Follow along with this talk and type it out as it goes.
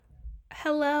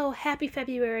Hello, happy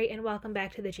February, and welcome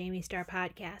back to the Jamie Star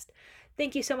Podcast.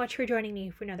 Thank you so much for joining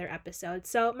me for another episode.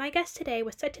 So, my guest today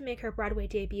was set to make her Broadway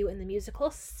debut in the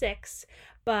musical Six,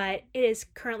 but it is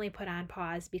currently put on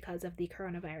pause because of the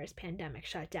coronavirus pandemic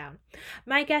shutdown.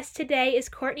 My guest today is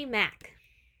Courtney Mack.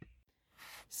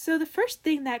 So, the first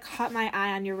thing that caught my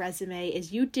eye on your resume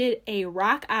is you did a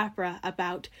rock opera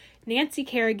about Nancy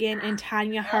Kerrigan and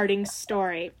Tanya Harding's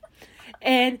story.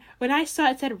 And when I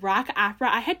saw it said rock opera,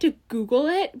 I had to Google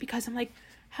it because I'm like,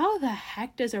 how the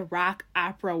heck does a rock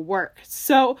opera work?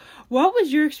 So what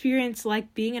was your experience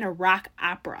like being in a rock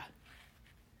opera?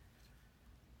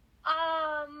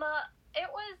 It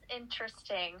was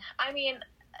interesting. I mean,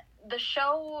 the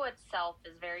show itself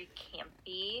is very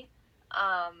campy.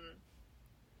 I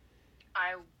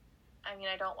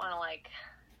don't want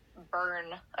to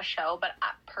burn a show, but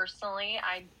personally,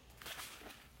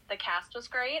 the cast was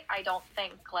great. I don't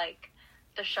think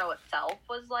the show itself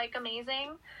was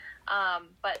amazing.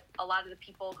 But a lot of the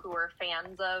people who were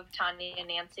fans of Tanya and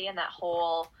Nancy and that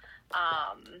whole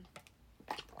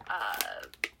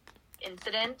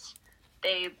incident,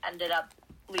 they ended up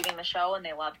leaving the show and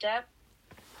they loved it.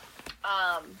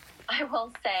 I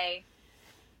will say,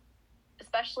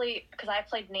 especially because I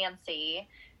played Nancy,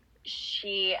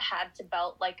 she had to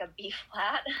belt a B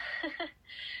flat.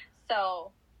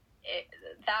 So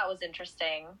that was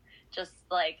interesting, just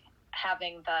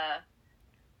having the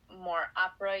more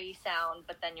opera-y sound,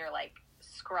 but then you're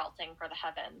squelching for the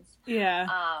heavens. Yeah.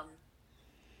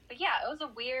 But yeah, it was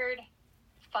a weird,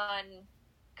 fun,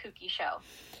 kooky show.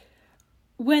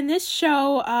 When this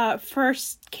show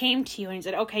first came to you and you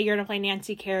said, okay, you're going to play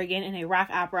Nancy Kerrigan in a rock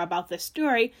opera about this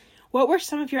story, what were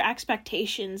some of your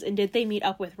expectations and did they meet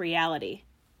up with reality?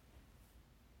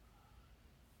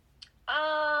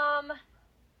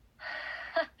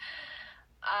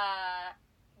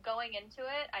 Going into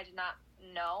it, I did not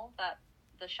know that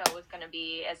the show was going to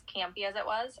be as campy as it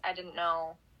was. I didn't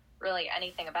know really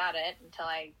anything about it until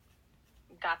I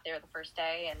got there the first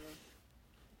day and,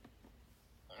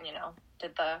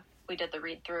 we did the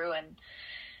read through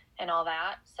and all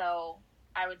that. So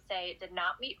I would say it did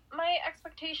not meet my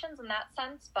expectations in that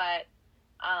sense, but,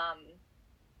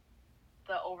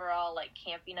 the overall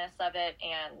campiness of it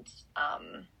and,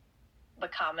 the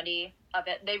comedy of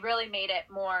it, they really made it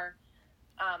more,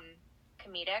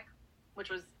 comedic,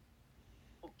 which was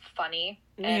funny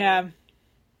and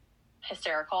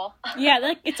hysterical.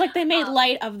 Yeah, it's they made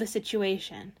light of the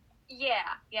situation.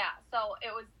 Yeah. So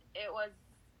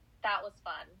that was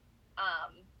fun.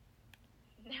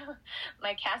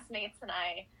 My castmates and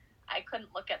I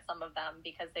couldn't look at some of them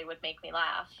because they would make me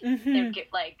laugh. Mm-hmm. They would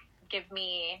give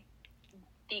me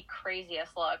the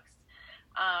craziest looks.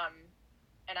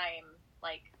 And I am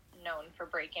known for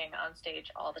breaking on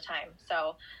stage all the time.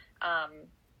 So,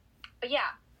 but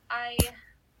yeah, I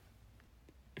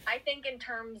think in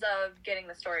terms of getting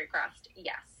the story across,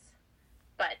 yes.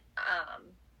 But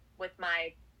with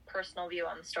my personal view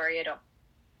on the story, I don't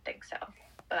think so.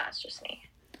 But that's just me.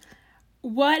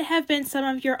 What have been some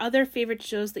of your other favorite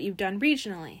shows that you've done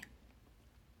regionally?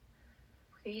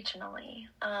 Regionally?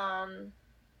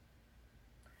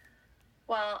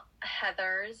 Well,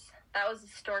 Heathers. That was a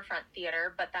storefront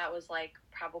theater, but that was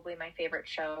probably my favorite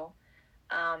show.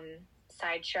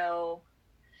 Sideshow,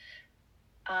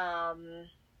 $1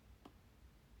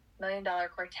 Million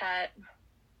Quartet.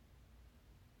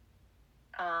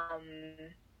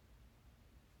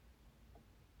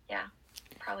 Yeah,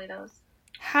 probably those.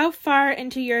 How far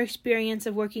into your experience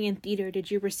of working in theater did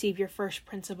you receive your first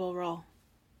principal role?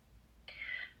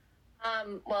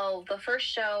 Well, the first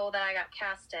show that I got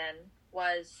cast in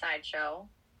was Sideshow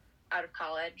out of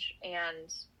college, and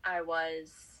I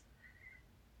was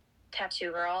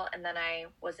Tattoo Girl, and then I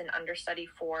was an understudy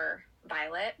for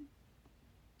Violet.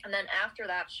 And then after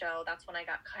that show, that's when I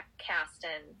got cast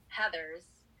in Heathers,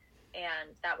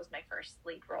 and that was my first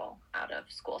lead role out of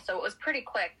school. So it was pretty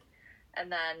quick, and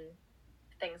then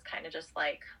things kind of just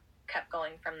kept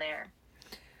going from there.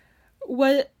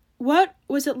 What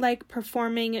was it like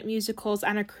performing at musicals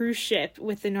on a cruise ship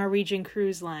with the Norwegian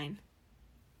Cruise Line?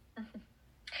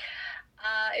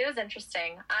 It was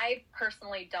interesting. I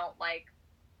personally don't like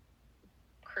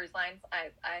cruise lines.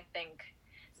 I think,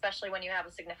 especially when you have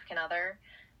a significant other,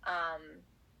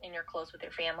 and you're close with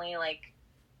your family,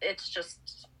 it's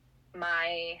just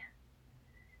my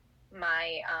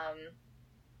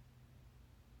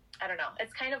I don't know.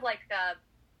 It's kind of I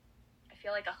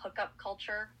feel a hookup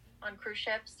culture on cruise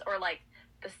ships, or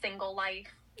the single life.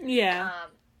 Yeah.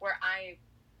 Where I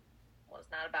was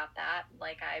not about that.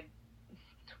 I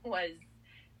was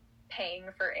paying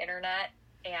for internet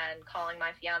and calling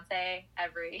my fiance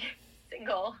every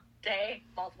single day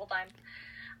multiple times.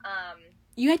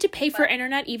 You had to pay for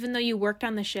internet even though you worked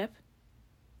on the ship?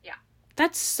 Yeah.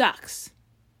 That sucks.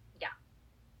 Yeah.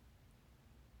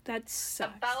 That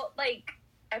sucks. About, like,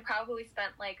 I probably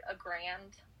spent, like,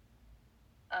 $1,000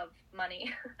 of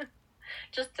money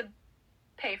just to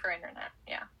pay for internet.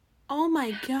 Yeah. Oh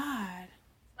my god.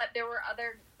 But there were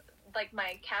other, like,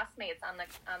 my castmates on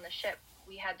the ship,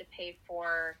 we had to pay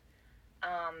for,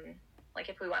 like,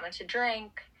 if we wanted to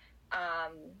drink,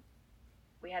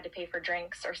 we had to pay for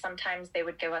drinks, or sometimes they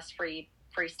would give us free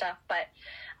stuff, but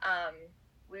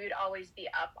we would always be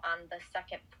up on the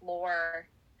second floor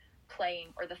playing,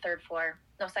 or the second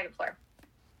floor,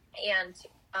 and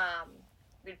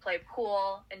we'd play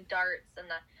pool and darts, and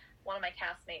one of my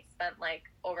castmates spent like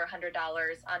over $100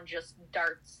 on just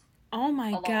darts. Oh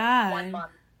my god. 1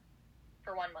 month.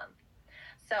 For 1 month.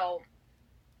 So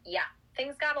yeah,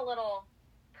 things got a little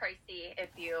pricey if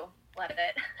you let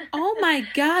it. Oh my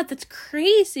god, that's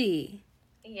crazy.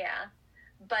 Yeah,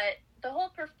 but the whole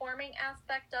performing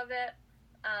aspect of it,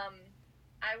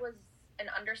 I was an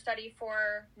understudy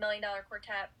for $1 Million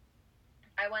Quartet.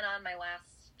 I went on my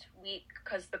last week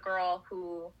because the girl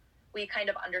who we kind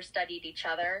of understudied each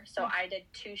other. So I did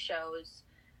 2 shows.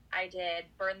 I did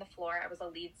Burn the Floor. I was a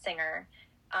lead singer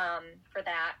for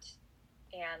that.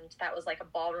 And that was like a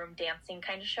ballroom dancing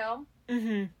kind of show.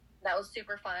 Mm-hmm. That was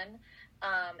super fun.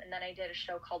 And then I did a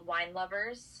show called Wine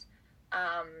Lovers.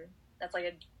 That's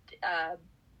like a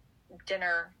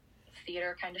dinner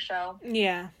theater kind of show.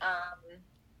 Yeah.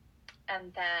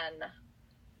 And then,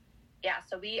 yeah,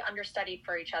 so we understudied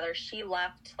for each other. She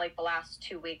left like the last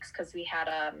 2 weeks because we had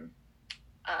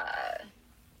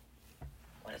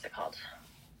what is it called?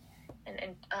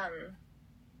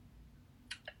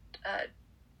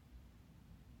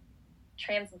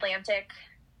 Transatlantic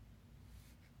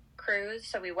cruise.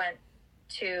 So we went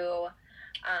to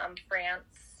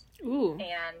France. Ooh.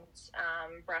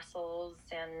 And Brussels,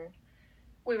 and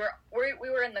we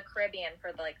were in the Caribbean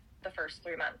for like the first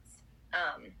 3 months.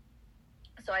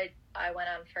 So I went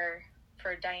on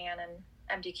for Diane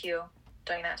and MDQ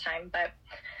during that time, but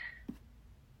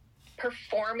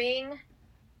performing,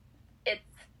 it's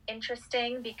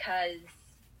interesting because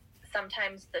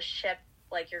sometimes the ship,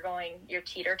 like you're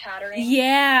teeter-tottering.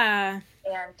 Yeah.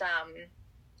 And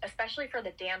especially for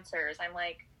the dancers, I'm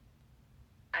like,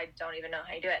 I don't even know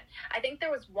how you do it. I think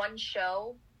there was one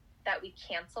show that we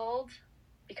canceled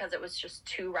because it was just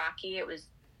too rocky. It was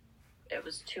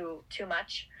too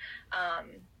much.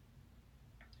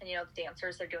 And you know, the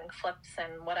dancers are doing flips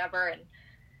and whatever, and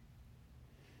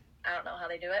I don't know how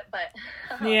they do it, but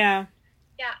yeah,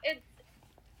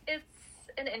 it's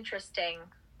an interesting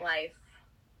life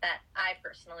that I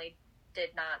personally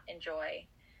did not enjoy.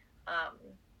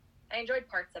 I enjoyed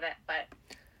parts of it, but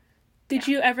did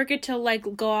you ever get to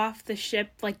like go off the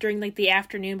ship like during like the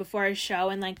afternoon before a show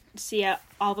and like see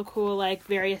all the cool like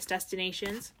various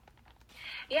destinations?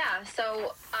 Yeah,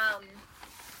 so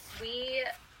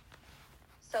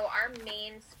our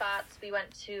main spots, we went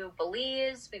to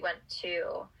Belize, we went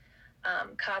to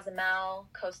Cozumel,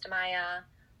 Costa Maya,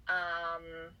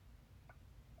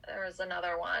 there was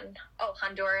another one. Oh,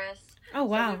 Honduras. Oh,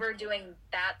 wow. So we were doing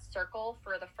that circle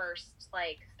for the first,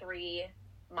 3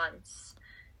 months.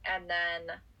 And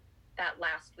then that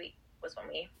last week was when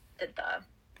we did the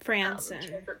France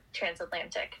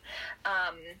transatlantic.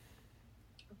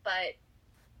 But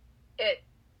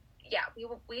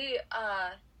we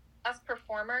us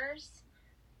performers,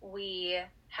 we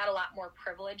had a lot more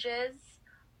privileges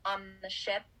on the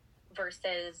ship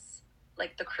versus,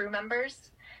 like, the crew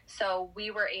members. So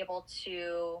we were able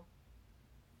to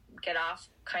get off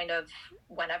kind of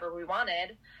whenever we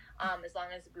wanted, as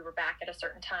long as we were back at a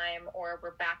certain time, or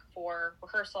we're back for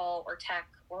rehearsal or tech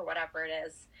or whatever it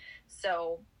is.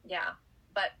 So, yeah.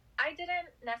 But I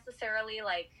didn't necessarily,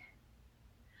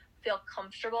 feel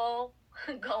comfortable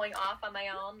going off on my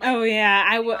own. Oh, yeah.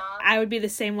 I would be the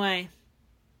same way.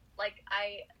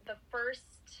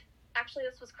 Actually,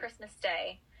 this was Christmas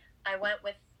Day. I went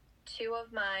with 2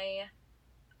 of my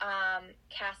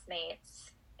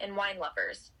castmates in Wine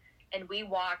Lovers, and we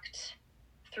walked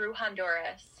through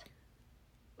Honduras.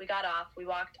 We got off. We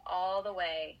walked all the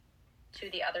way to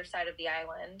the other side of the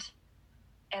island,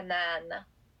 and then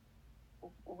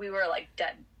we were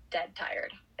dead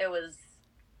tired. It was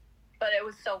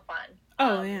so fun.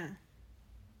 Oh, yeah.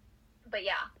 But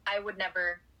yeah, I would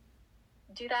never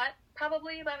do that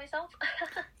probably by myself.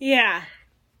 Yeah.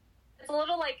 It's a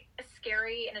little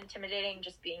scary and intimidating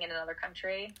just being in another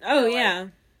country. Oh, so, yeah.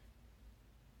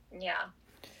 Yeah.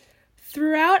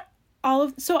 Throughout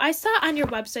So I saw on your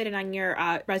website and on your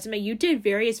resume, you did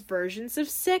various versions of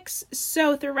Six.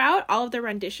 So throughout all of the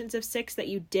renditions of Six that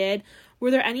you did,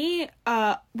 were there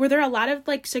a lot of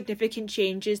like significant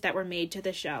changes that were made to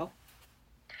the show?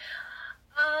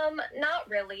 Not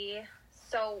really.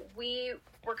 So we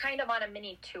were kind of on a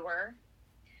mini tour.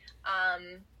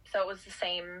 So it was the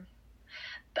same.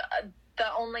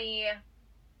 The only,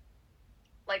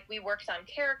 like, we worked on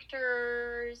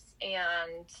characters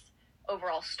and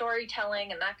overall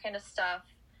storytelling and that kind of stuff.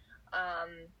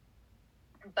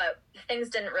 But things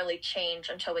didn't really change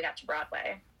until we got to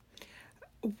Broadway.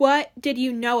 What did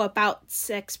you know about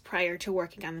Six prior to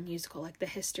working on the musical, like the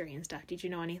history and stuff? Did you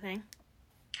know anything?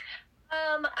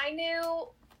 I knew,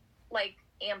 like,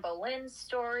 Anne Boleyn's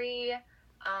story.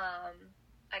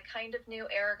 I kind of knew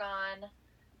Aragon,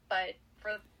 but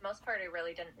for the most part, I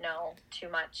really didn't know too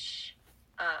much.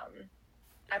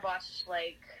 I watched,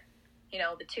 like, you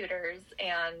know, the Tudors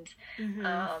and,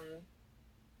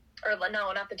 or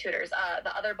no, not the Tudors,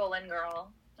 the other Boleyn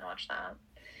girl. I watched that.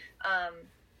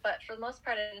 But for the most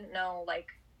part, I didn't know, like,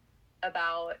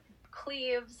 about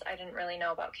Cleves. I didn't really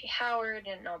know about Kay Howard.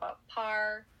 Didn't know about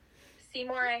Parr.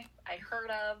 Seymour I heard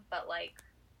of, but, like,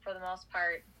 for the most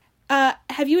part.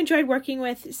 Have you enjoyed working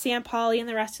with Sam Pauly and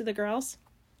the rest of the girls?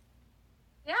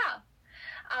 Yeah.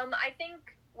 I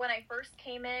think when I first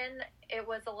came in, it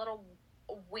was a little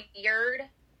weird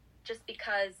just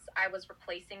because I was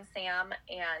replacing Sam,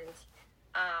 and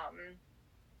I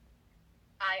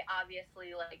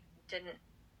obviously, like, didn't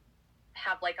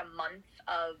have, like, a month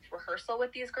of rehearsal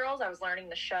with these girls. I was learning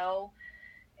the show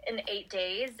in 8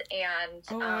 days, and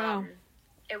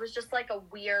it was just, like, a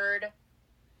weird,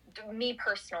 me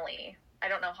personally, I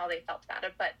don't know how they felt about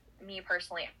it, but me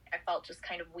personally, I felt just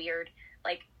kind of weird,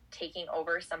 like, taking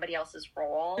over somebody else's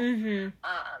role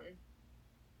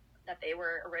that they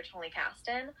were originally cast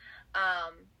in.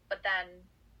 But then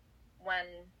when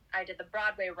I did the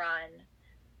Broadway run,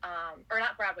 or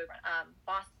not Broadway run,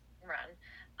 Boston run,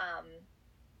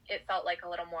 it felt like a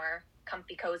little more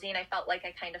comfy, cozy, and I felt like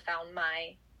I kind of found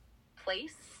my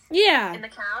place in the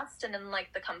cast and in,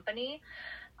 like, the company.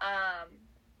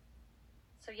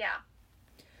 So yeah.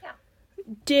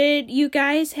 Did you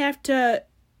guys have to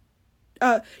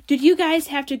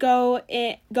go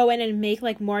in and make,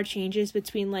 like, more changes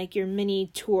between, like, your mini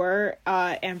tour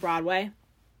and Broadway?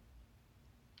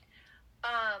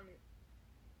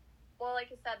 Well, like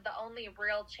I said, the only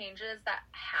real changes that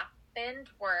happened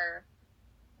were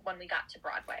when we got to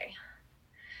Broadway.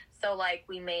 So, like,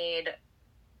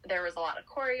 there was a lot of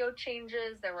choreo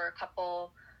changes. There were a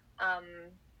couple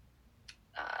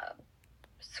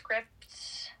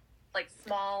script, like,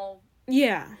 small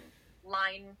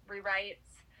line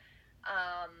rewrites.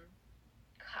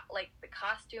 Like, the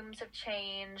costumes have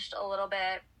changed a little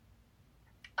bit.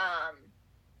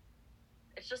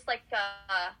 It's just, like,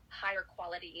 a higher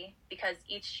quality because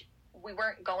we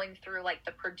weren't going through, like,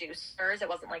 the producers. It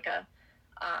wasn't like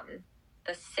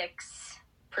the 6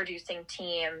 producing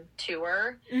team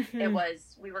tour. It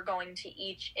was, we were going to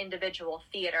each individual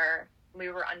theater. We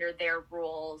were under their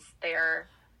rules,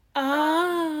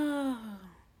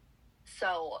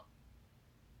 so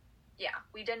yeah,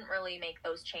 we didn't really make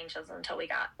those changes until we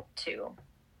got to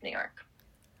New York.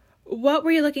 What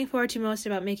were you looking forward to most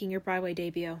about making your Broadway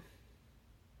debut?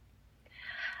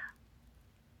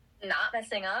 Not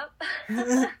messing up.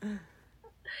 I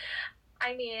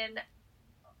mean,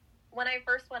 when I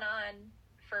first went on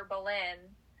for Boleyn,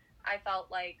 I felt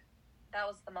like that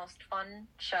was the most fun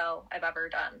show I've ever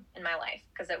done in my life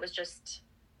because it was just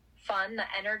fun. The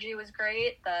energy was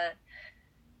great.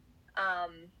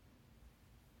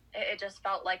 It just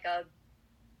felt like a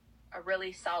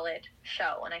really solid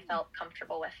show, and I felt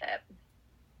comfortable with it.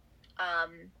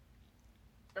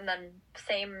 And then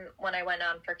same when I went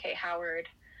on for Kay Howard.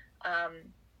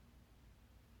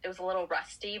 It was a little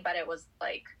rusty, but it was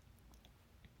like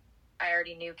I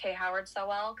already knew Kay Howard so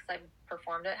well because I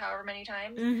performed it however many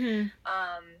times.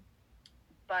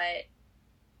 But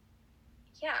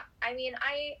yeah, I mean,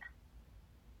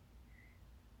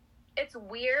 it's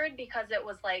weird because it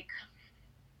was like,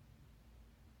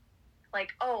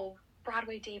 oh,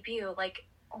 Broadway debut, like,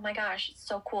 oh my gosh, it's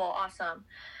so cool, awesome.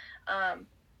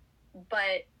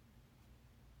 But,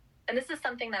 and this is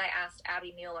something that I asked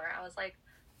Abby Mueller. I was like,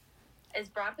 is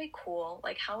Broadway cool?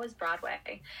 Like, how is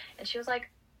Broadway? And she was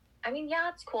like, I mean, yeah,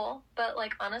 it's cool, but,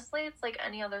 like, honestly, it's like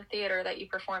any other theater that you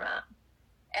perform at.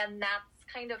 And that's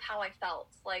kind of how I felt.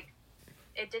 Like,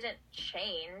 it didn't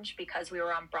change because we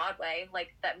were on Broadway.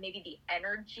 Like, that maybe the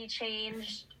energy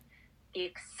changed, the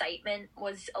excitement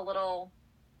was a little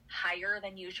higher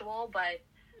than usual, but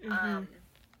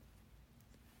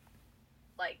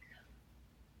like,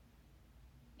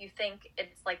 you think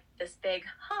it's like this big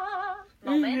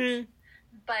moment, Mm-hmm.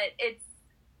 but it's,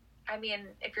 I mean,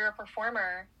 if you're a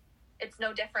performer, it's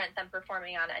no different than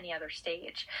performing on any other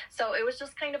stage. So it was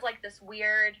just kind of like this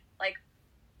weird, like,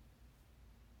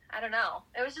 I don't know.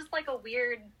 It was just like a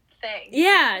weird thing.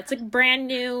 Yeah, it's like brand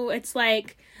new. It's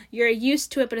like you're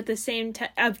used to it, but at the same time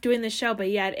of doing the show, but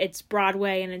yet it's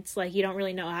Broadway, and it's like you don't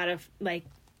really know how to like,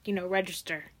 you know,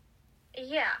 register.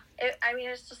 Yeah. I mean,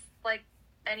 it's just like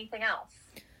anything else.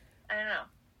 I don't know.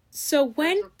 So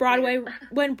when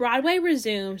Weird. Broadway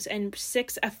resumes and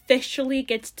Six officially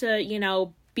gets to, you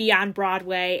know, be on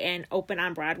Broadway and open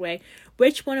on Broadway,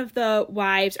 which one of the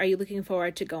wives are you looking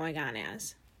forward to going on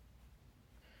as?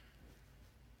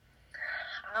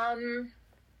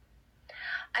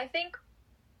 I think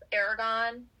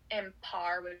Aragon and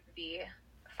Parr would be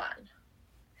fun.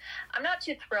 I'm not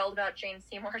too thrilled about Jane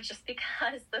Seymour just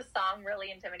because the song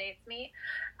really intimidates me.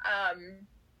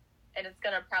 And it's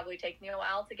going to probably take me a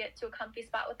while to get to a comfy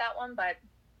spot with that one. But,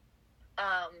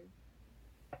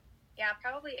 yeah,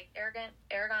 probably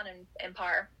Aragon and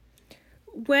Parr.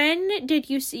 When did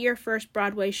you see your first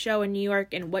Broadway show in New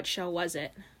York, and what show was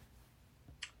it?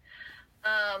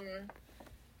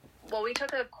 Well, we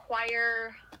took a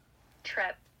choir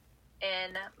trip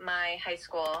in my high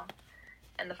school,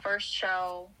 and the first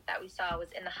show that we saw was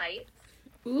In the Heights.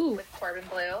 Ooh. With Corbin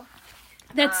Bleu.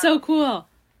 That's so cool.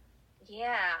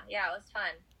 Yeah, it was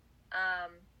fun.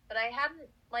 But I hadn't,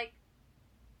 like,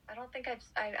 I don't think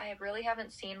I really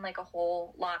haven't seen, like, a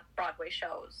whole lot of Broadway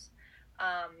shows.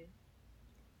 I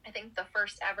think the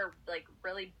first ever, like,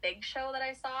 really big show that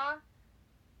I saw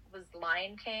was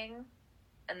Lion King,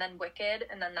 and then Wicked,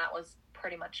 and then that was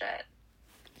pretty much it.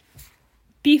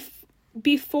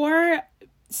 Before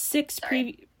six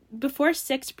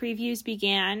previews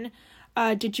began,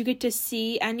 did you get to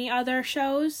see any other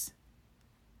shows?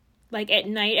 Like at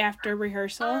night after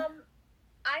rehearsal?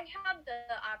 I had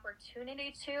the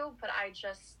opportunity to, but I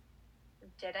just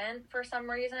didn't for some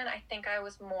reason. I think I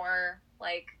was more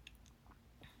like,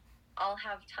 I'll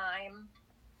have time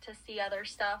to see other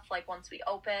stuff, like once we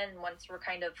open, once we're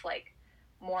kind of like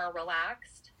more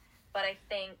relaxed. But I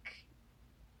think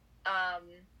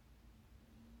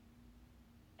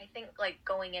like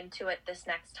going into it this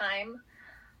next time,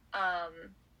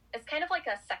 it's kind of like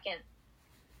a second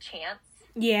chance.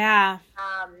 Yeah.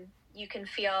 You can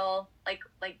feel like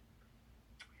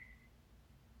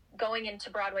going into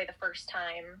Broadway the first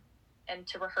time and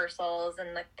to rehearsals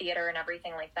and the theater and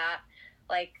everything like that.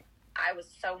 Like, I was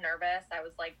so nervous. I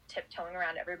was like tiptoeing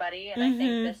around everybody. And I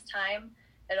think this time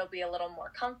it'll be a little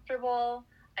more comfortable.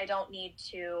 I don't need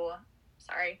to,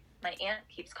 sorry, my aunt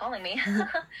keeps calling me.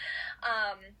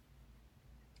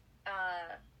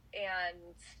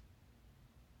 And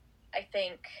I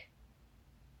think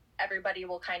everybody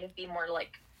will kind of be more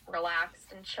like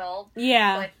relaxed and chilled.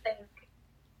 Yeah. So I think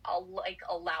I'll like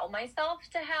allow myself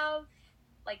to have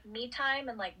like me time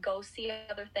and like go see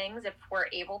other things if we're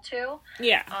able to.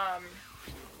 Yeah.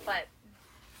 But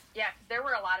yeah, because there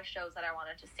were a lot of shows that I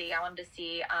wanted to see. I wanted to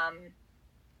see oh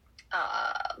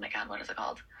my god, what is it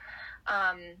called?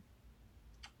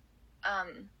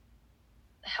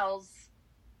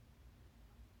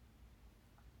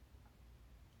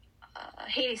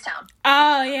 Hadestown.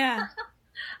 Oh yeah.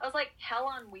 I was like, Hell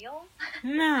on Wheels?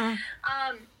 No.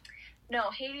 No,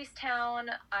 Hadestown.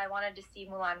 I wanted to see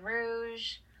Moulin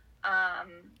Rouge.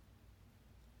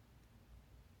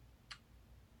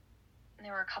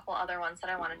 There were a couple other ones that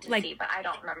I wanted to see, but I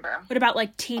don't remember. What about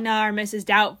like Tina or Mrs.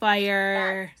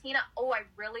 Doubtfire? Yeah, Tina. Oh, I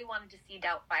really wanted to see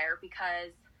Doubtfire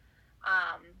because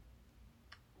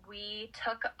we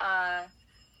took a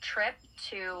trip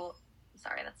to.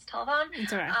 Sorry, that's the telephone.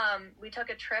 It's all right. We took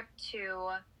a trip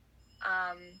to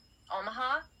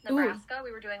Omaha, Nebraska. Ooh.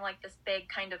 We were doing like this big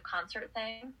kind of concert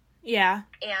thing. Yeah.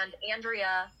 And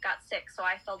Andrea got sick, so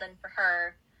I filled in for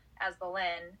her as the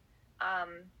Lynn.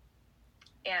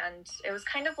 And it was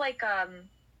kind of like a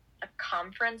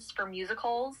conference for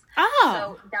musicals.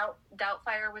 Oh. So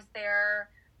Doubtfire was there,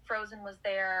 Frozen was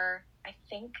there. I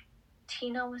think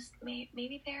Tina was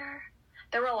maybe there.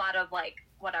 There were a lot of like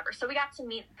whatever. So we got to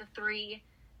meet the three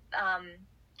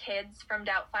kids from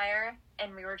Doubtfire,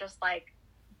 and we were just like,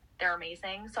 they're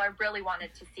amazing. So I really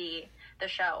wanted to see the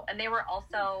show. And they were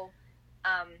also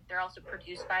they're also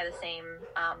produced by the same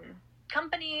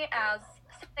company as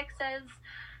Six is.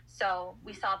 So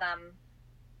we saw them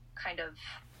kind of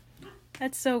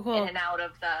that's so cool. in and out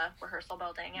of the rehearsal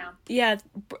building, yeah. Yeah,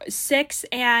 Six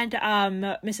and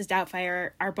Mrs.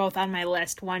 Doubtfire are both on my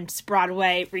list once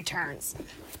Broadway returns.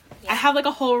 Yeah. I have like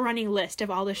a whole running list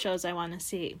of all the shows I want to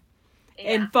see.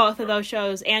 in both of those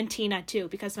shows, and Tina too,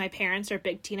 because my parents are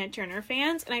big Tina Turner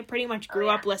fans, and I pretty much grew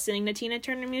up listening to Tina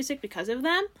Turner music because of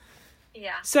them.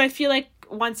 Yeah. So I feel like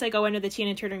once I go into the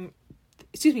Tina Turner,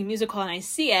 musical and I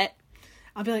see it,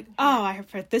 I'll be like, oh, I've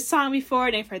heard this song before,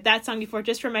 and I've heard that song before,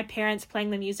 just from my parents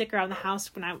playing the music around the house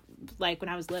when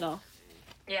I was little.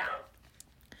 Yeah.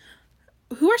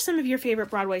 Who are some of your favorite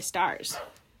Broadway stars?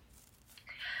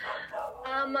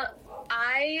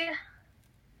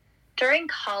 During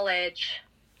college,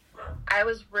 I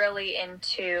was really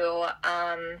into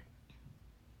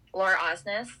Laura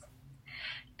Osnes,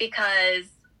 because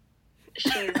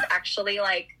she's actually,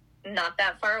 like, not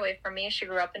that far away from me. She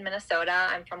grew up in Minnesota.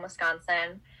 I'm from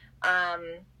Wisconsin.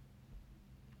 And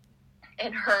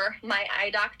my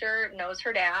eye doctor knows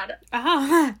her dad.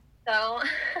 Oh. So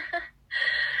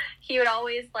he would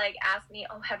always, like, ask me,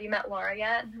 oh, have you met Laura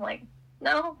yet? And I'm like,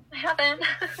 no, I haven't.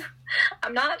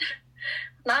 I'm not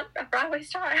a Broadway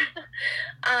star.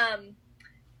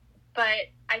 But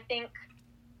I think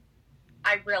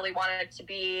I really wanted to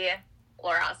be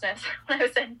Laura Osnes when I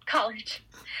was in college.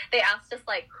 They asked us,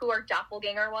 like, who our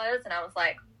doppelganger was, and I was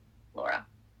like, Laura.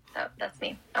 That's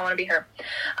me. I want to be her.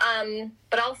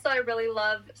 But also I really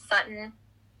love Sutton,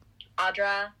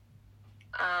 Audra,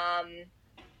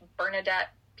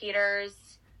 Bernadette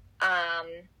Peters. I'm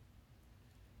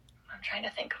trying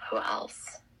to think of who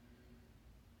else.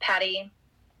 Patty.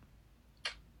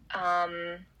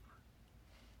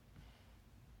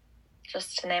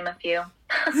 Just to name a few.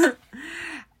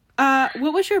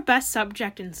 What was your best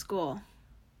subject in school?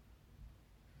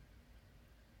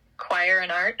 Choir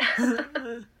and art.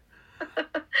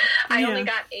 I only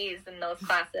got A's in those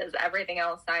classes. Everything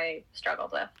else I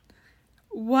struggled with.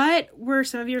 What were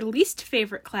some of your least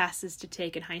favorite classes to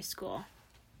take in high school?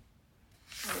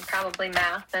 Probably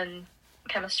math and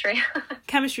chemistry.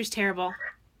 Chemistry's terrible.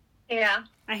 Yeah.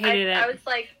 I hated it.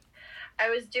 I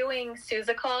was doing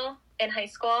Susical in high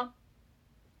school,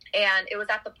 and it was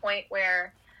at the point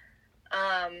where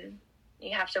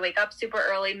you have to wake up super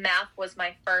early. Math was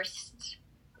my first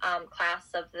class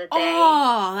of the day.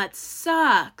 Oh, that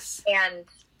sucks. And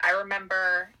I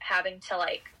remember having to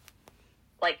like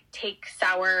take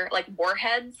sour, like,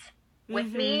 warheads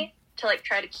with me to, like,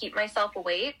 try to keep myself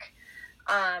awake.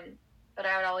 But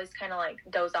I would always kind of, like,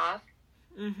 doze off.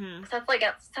 So that's, like,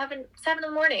 at 7 in the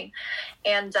morning.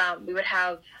 And we would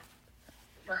have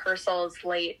rehearsals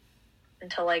late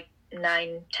until, like,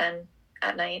 9, 10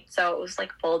 at night. So it was,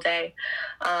 like, full day.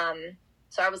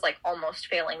 So I was, like, almost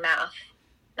failing math.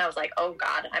 And I was like, oh,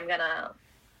 God, I'm going to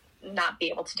not be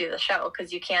able to do the show,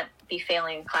 because you can't be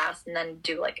failing class and then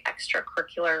do, like,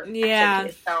 extracurricular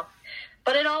activities. So,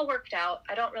 but it all worked out.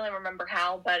 I don't really remember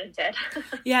how, but it did.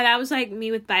 Yeah, that was like me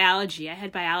with biology. I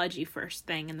had biology first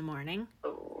thing in the morning.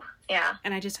 Ooh, yeah.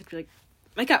 And I just had to be like,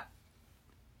 wake up.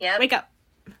 Yep. Wake up.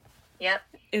 Yep.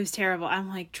 It was terrible. I'm,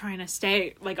 like, trying to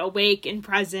stay, like, awake and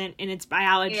present, and it's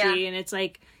biology, and it's,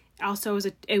 like, also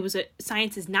it was a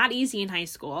science is not easy in high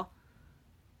school.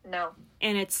 No.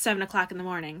 And it's 7 o'clock in the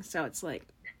morning, so it's, like,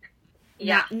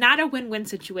 yeah, not a win-win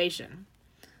situation.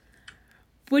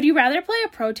 Would you rather play a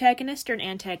protagonist or an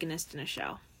antagonist in a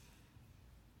show?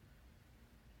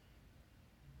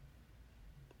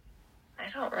 I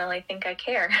don't really think I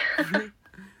care.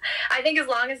 I think as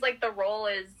long as, like, the role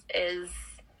is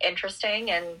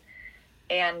interesting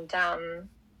and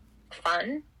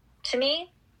fun to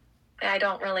me, I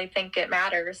don't really think it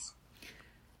matters.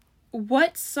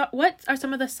 What are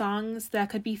some of the songs that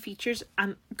could be featured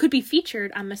on the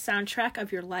soundtrack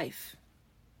of your life?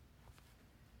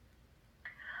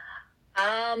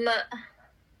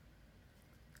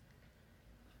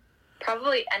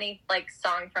 Probably any, like,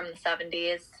 song from the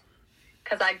 70s,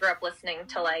 because I grew up listening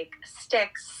to, like,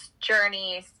 Styx,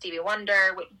 Journey, Stevie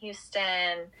Wonder, Whitney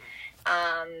Houston,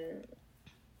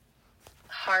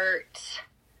 Heart.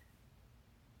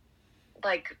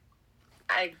 Like,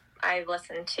 I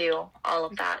listened to all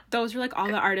of that. Those are, like, all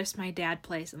the artists my dad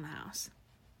plays in the house.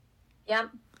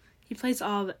 Yep. He plays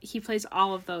all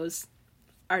of those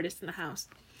artists in the house.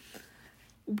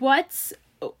 What's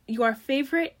your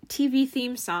favorite TV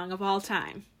theme song of all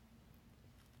time?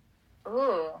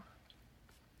 Ooh.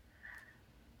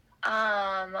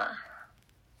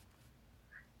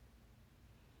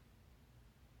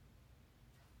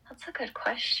 That's a good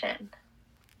question.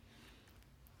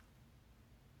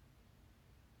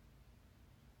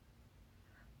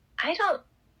 I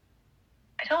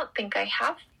don't think I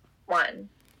have one.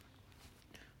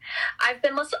 I've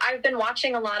been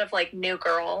watching a lot of, like, New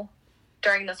Girl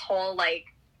during this whole,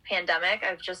 like, pandemic.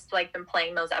 I've just, like, been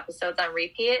playing those episodes on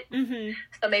repeat.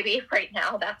 So maybe right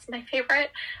now that's my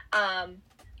favorite.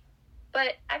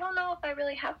 But I don't know if I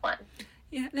really have one.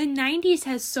 Yeah, the 90s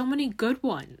has so many good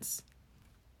ones.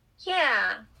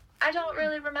 Yeah. I don't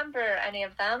really remember any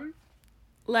of them.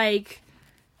 Like,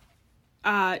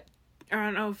 I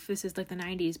don't know if this is like the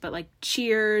 90s, but like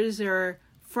Cheers or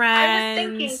Friends. I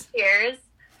was thinking Cheers.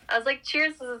 I was like,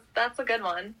 Cheers, that's a good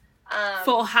one.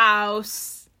 Full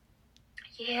House.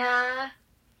 Yeah.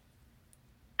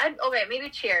 Okay, maybe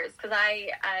Cheers, because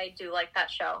I do like that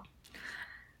show.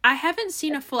 I haven't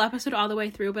seen a full episode all the way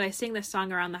through, but I sing this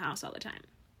song around the house all the time.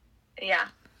 Yeah.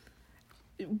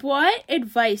 What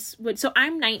advice so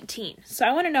I'm 19, so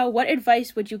I want to know, what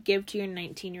advice would you give to your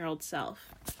 19-year-old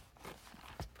self?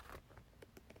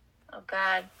 Oh,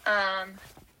 God.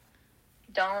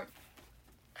 Don't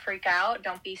freak out.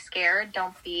 Don't be scared.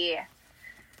 Don't be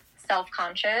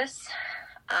self-conscious.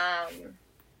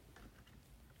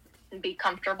 Be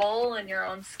comfortable in your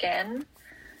own skin.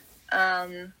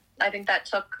 I think that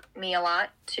took me a lot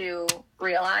to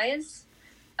realize.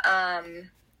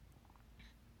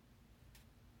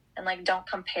 And, like, don't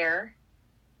compare.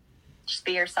 Just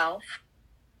be yourself.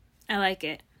 I like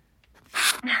it.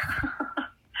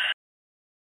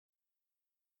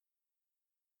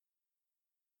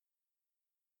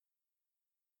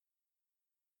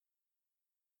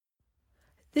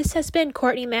 This has been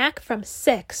Courtney Mack from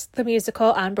Six, the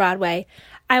musical on Broadway.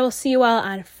 I will see you all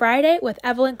on Friday with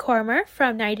Evelyn Cormer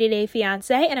from 90 Day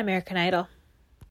Fiancé and American Idol.